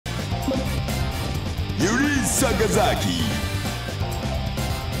YURI SAKAZAKI.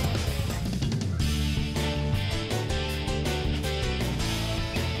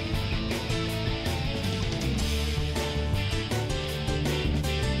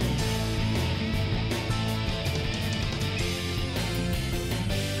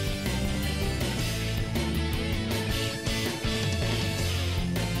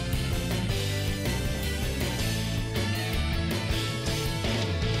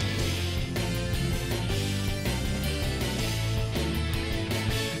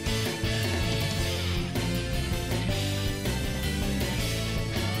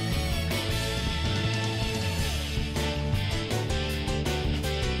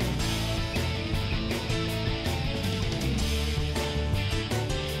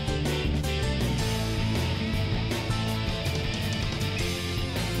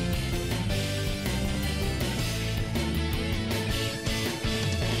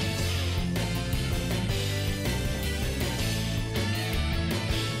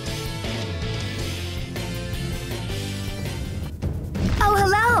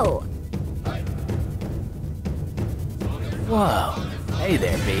 Whoa. Hey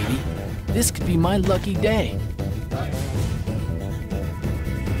there, baby. This could be my lucky day.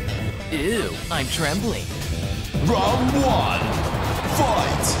 Ew, I'm trembling. Round 1.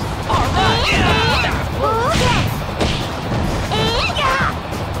 Fight!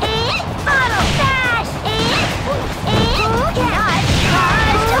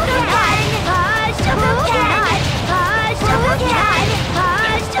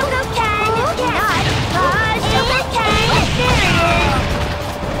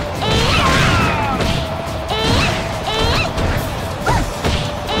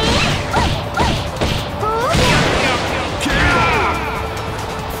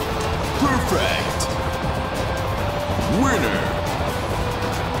 Winner!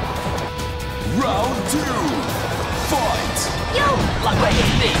 Round 2! Fight! Yo! Lock back in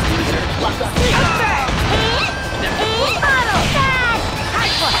face, loser! Lock back in Bottle! Dash!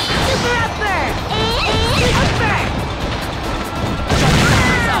 Hard one! Super upper! Upper!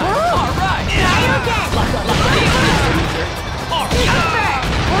 Alright! Try again! Lock back in face, loser! Upper!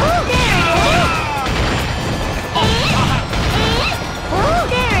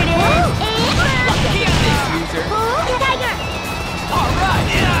 There it is! There it is! Lock back in face, loser! Tiger! Alright!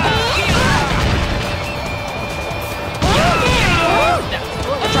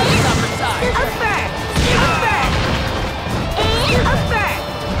 Try this upper side! Upper! Upper! Upper!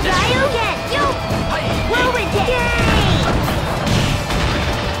 Try again! Yo! Whirlwind kick!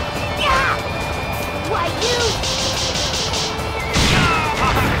 Yeah! Why you?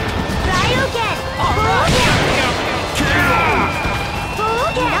 Try again! Alright!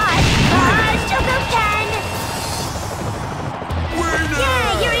 Shogun-ken! Winner!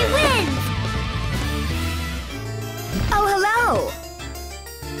 Yeah, Yuri wins! Oh, hello!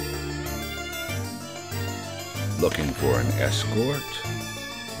 Looking for an escort,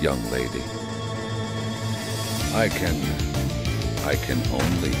 young lady? I can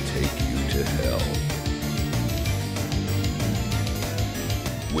only take you to hell.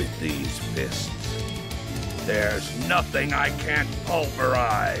 With these fists, there's nothing I can't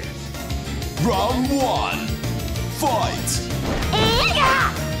pulverize. Round 1! Fight!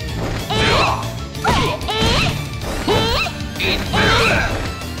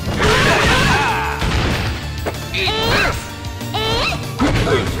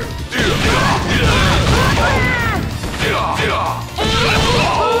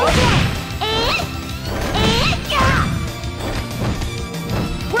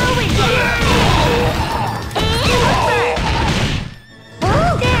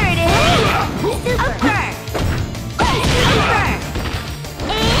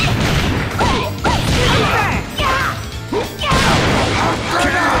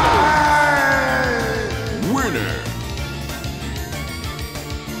 Winner!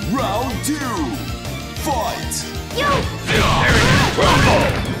 Round 2! Fight!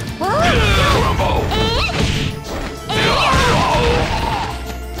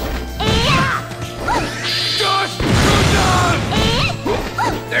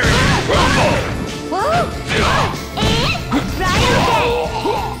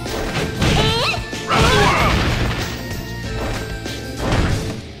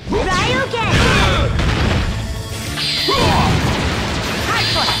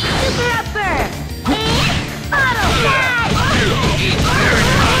 Super upper! Bottle!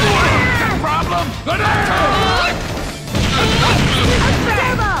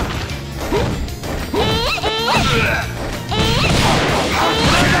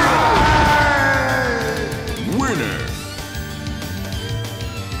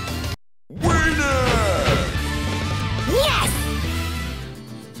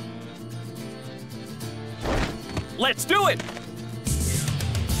 Let's do it!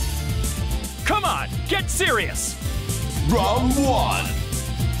 Come on, get serious! Round 1.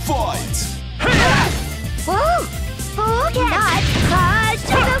 Fight! Woo! Not hard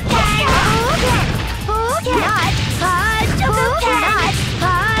to go can. Not hard to go can.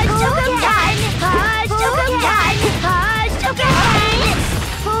 Hard to go can. Hard to go can. Hard to go can.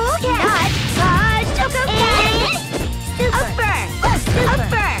 Not hard to go can. Super.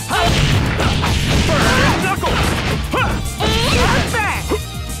 Super. Burning knuckle! Super.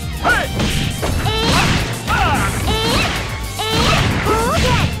 Hey!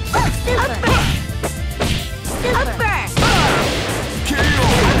 KO!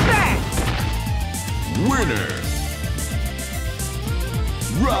 Winner!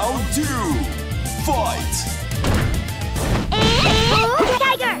 Round 2. Fight!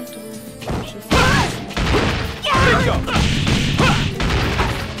 Tiger! Bingo!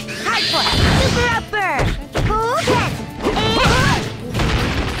 Hard point! Super upper!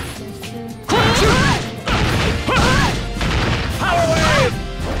 Power wave!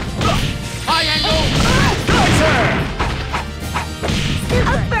 High angle! Geyser!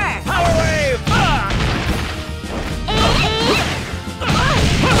 Upper! Power wave!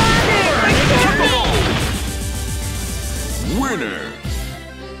 Winner!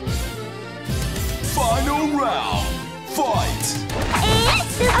 Final round! Fight!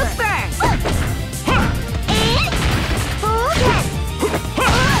 Upper!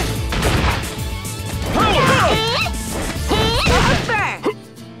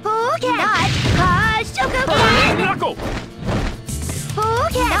 Burning knuckle!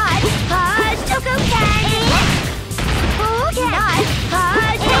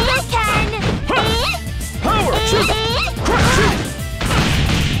 Power chip! Crush it!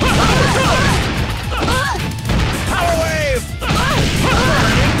 Power wave! Burning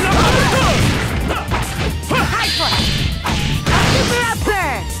knuckle!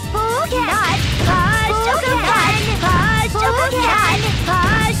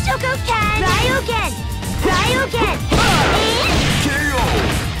 KO!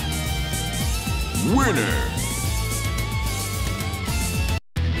 Winner!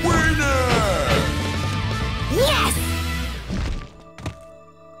 Winner! Yes!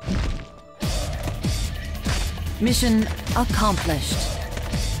 Mission accomplished.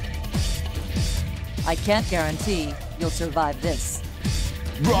 I can't guarantee you'll survive this.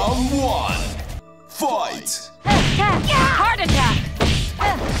 Round 1. Fight! Heart attack!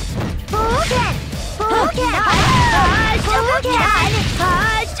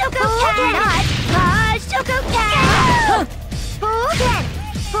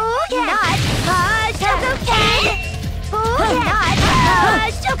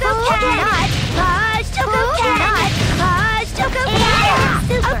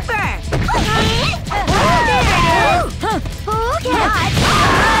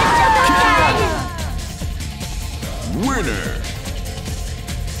 Winner!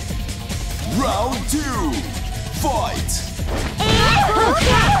 Round 2. Fight!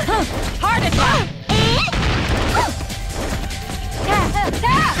 Heart attack!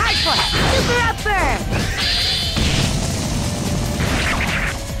 Hard point! Super upper!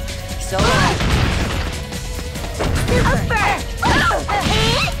 So Upper!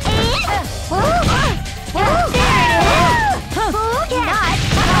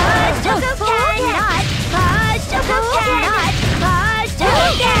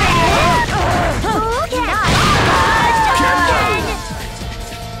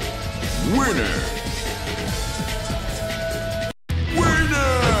 Winner! Winner!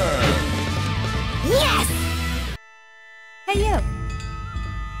 Yes! Hey you!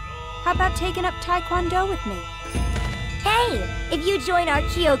 How about taking up Taekwondo with me? Hey, if you join our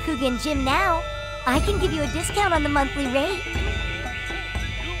Kyokugen gym now, I can give you a discount on the monthly rate.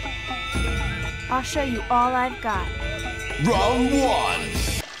 I'll show you all I've got. Round 1.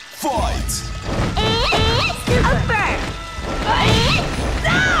 Fight! Upper!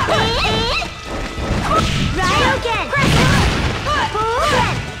 Ryogen!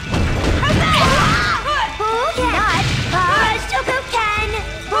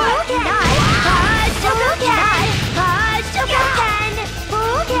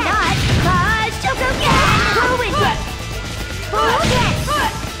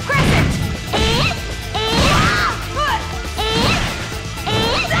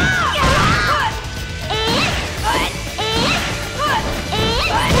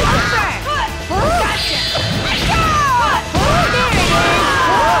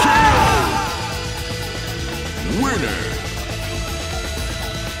 Winner!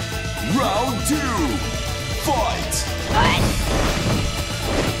 Round 2. Fight!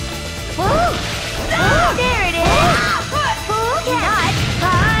 There it is!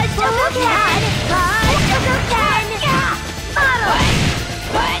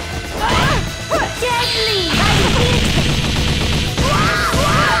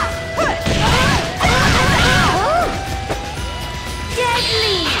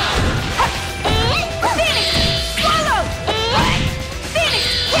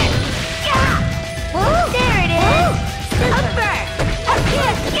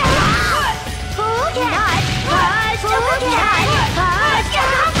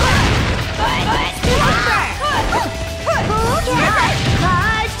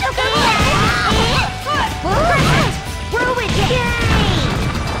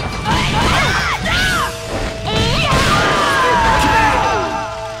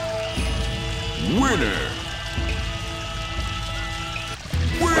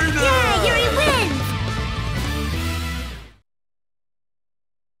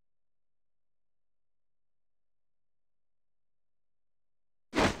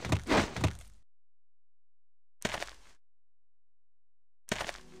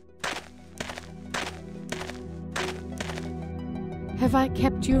 Have I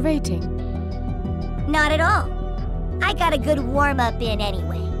kept you waiting? Not at all. I got a good warm-up in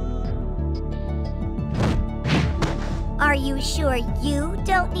anyway. Are you sure you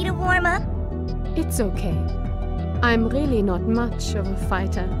don't need a warm-up? It's okay. I'm really not much of a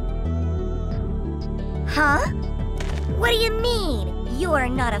fighter. Huh? What do you mean, you're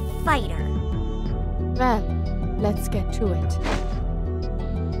not a fighter? Well, let's get to it.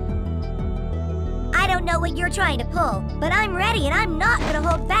 I don't know what you're trying to pull, but I'm ready and I'm not gonna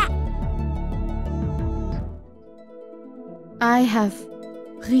hold back. I have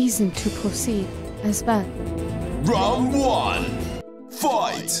reason to proceed as well. Round 1.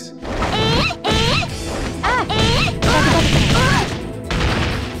 Fight!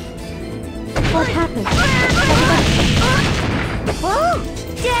 What happened? Oh,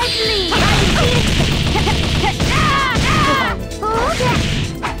 deadly!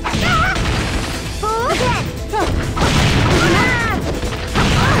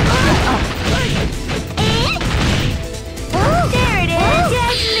 There it is!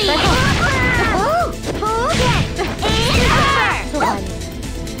 Deadly!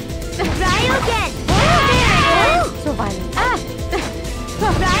 Ryogen! There it is! So violent.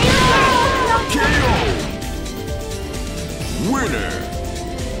 Ryogen! KO! Winner!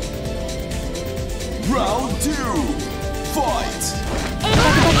 Round 2. Fight!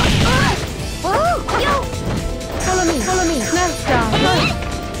 Follow me, follow me. Let's go.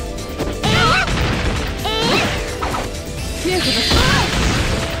 Here's the start.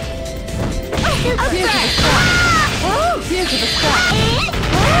 Here's the start. Here's the start.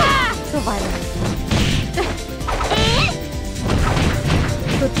 So violent.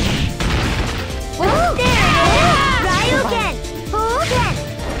 Good. There it is! Ryogen! Hogan!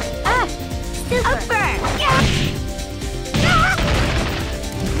 Super!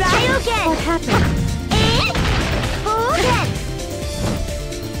 Ryogen! What happened? Hogan!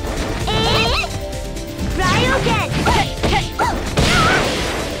 Ryogen!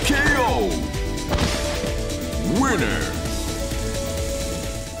 KO! Winner!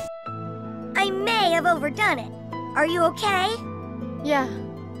 I may have overdone it. Are you okay? Yeah,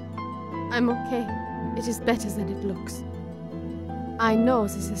 I'm okay. It is better than it looks. I know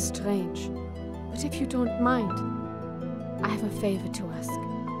this is strange, but if you don't mind, I have a favor to ask.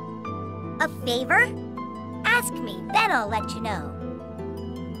 A favor? Ask me, then I'll let you know.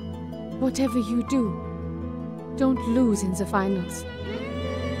 Whatever you do, don't lose in the finals.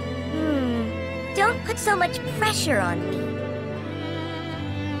 Don't put so much pressure on me.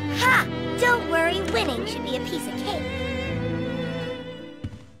 Ha! Don't worry, winning should be a piece of cake.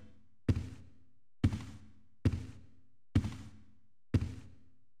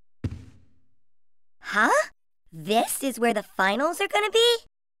 Huh? This is where the finals are gonna be?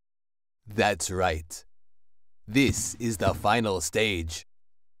 That's right. This is the final stage,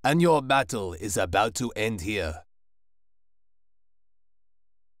 and your battle is about to end here.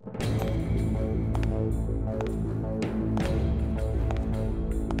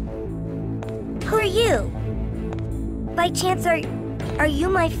 Who are you? By chance, are you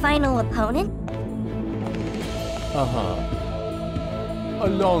my final opponent?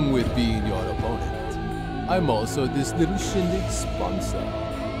 Along with being your opponent, I'm also this little shindig sponsor.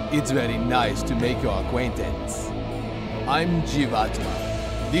 It's very nice to make your acquaintance. I'm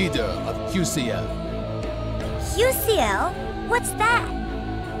Jivatma, leader of QCL. QCL? What's that?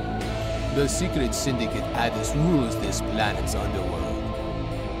 The secret syndicate Addis rules this planet's underworld.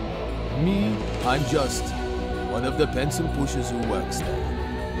 Me, I'm just one of the pencil pushers who works there.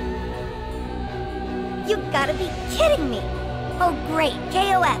 You gotta be kidding me! Oh great,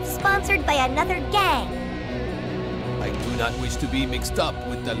 KOF, sponsored by another gang! I do not wish to be mixed up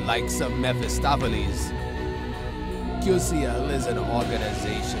with the likes of Mephistopheles. QCL is an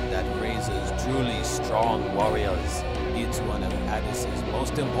organization that raises truly strong warriors. It's one of Addis's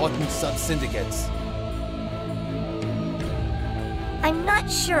most important sub-syndicates. I'm not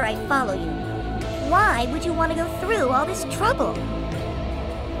sure I follow you. Why would you want to go through all this trouble?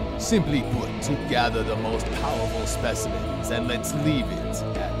 Simply put, to gather the most powerful specimens, and let's leave it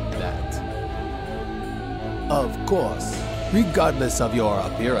at that. Of course, regardless of your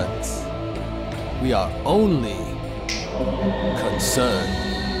appearance, we are only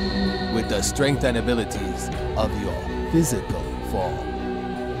concerned with the strength and abilities of your physical form.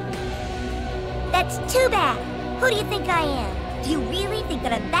 That's too bad! Who do you think I am? Do you really think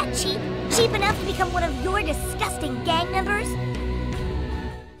that I'm that cheap? Cheap enough to become one of your disgusting gang members?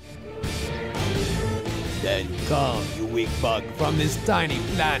 Then come, you weak bug, from this tiny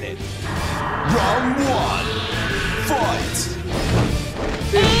planet. Round 1. Fight!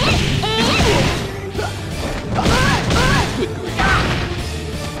 Good grief.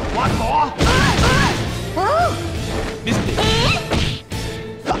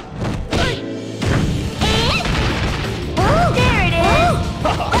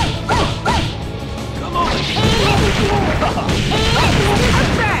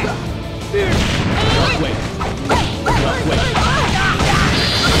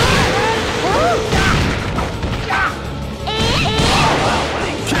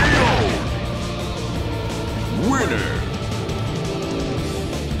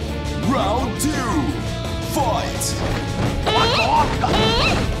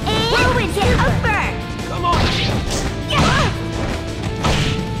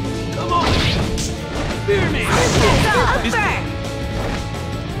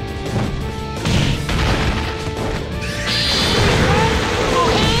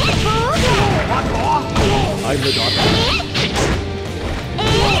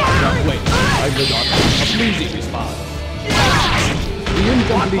 the dot. A pleasing response. The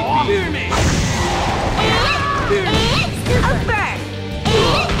incomplete beat. Fear me! Super!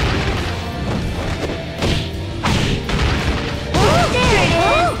 There it is!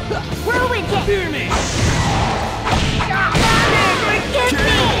 Whirlwind hit! Fear me! Forgive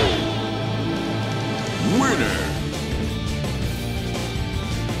me! Winner!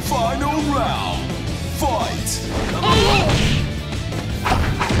 Final round! Fight!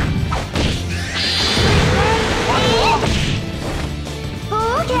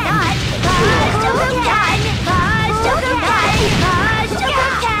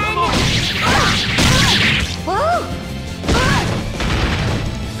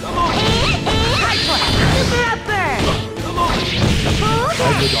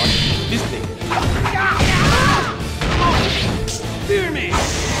 This thing. Fear me!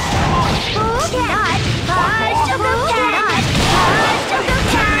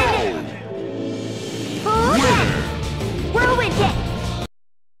 Whirlwind hit!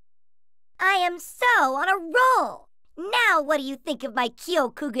 I am so on a roll! Now what do you think of my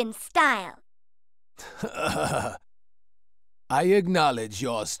Kyokugen style? I acknowledge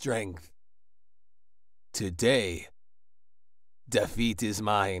your strength. Today, defeat is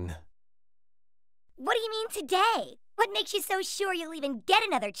mine. What do you mean today? What makes you so sure you'll even get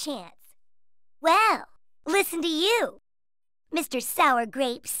another chance? Well, listen to you, Mr. Sour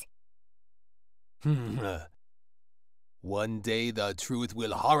Grapes. One day the truth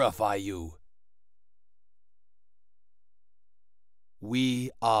will horrify you.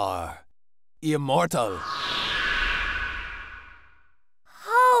 We are immortal.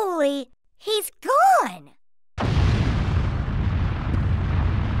 Holy, he's gone!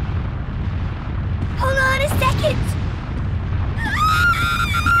 Hold on a second!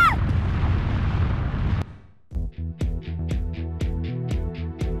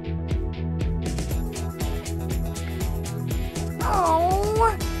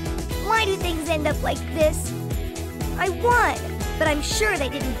 Oh, why do things end up like this? I won, but I'm sure they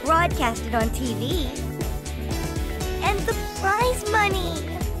didn't broadcast it on TV. And the prize money!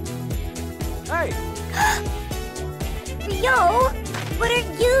 Hey! Rio, what are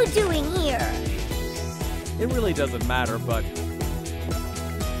you doing here? It really doesn't matter, but...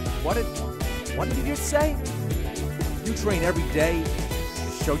 What did you just say? You train every day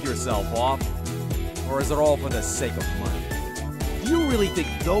to show yourself off? Or is it all for the sake of money? Do you really think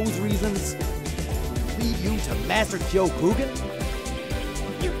those reasons lead you to Master Kyokugen?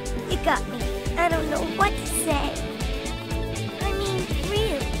 You got me. I don't know what to say. I mean,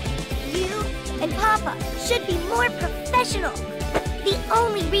 really, you and Papa should be more professional. The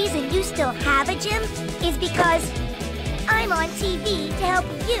only reason you still have a gym is because I'm on TV to help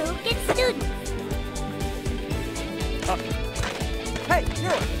you get students. Hey,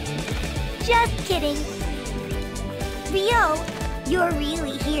 Yuri! Just kidding. Rio, you're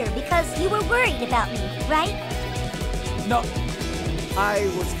really here because you were worried about me, right? No, I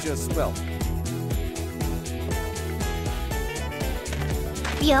was just, well...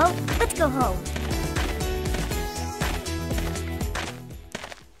 Rio, let's go home.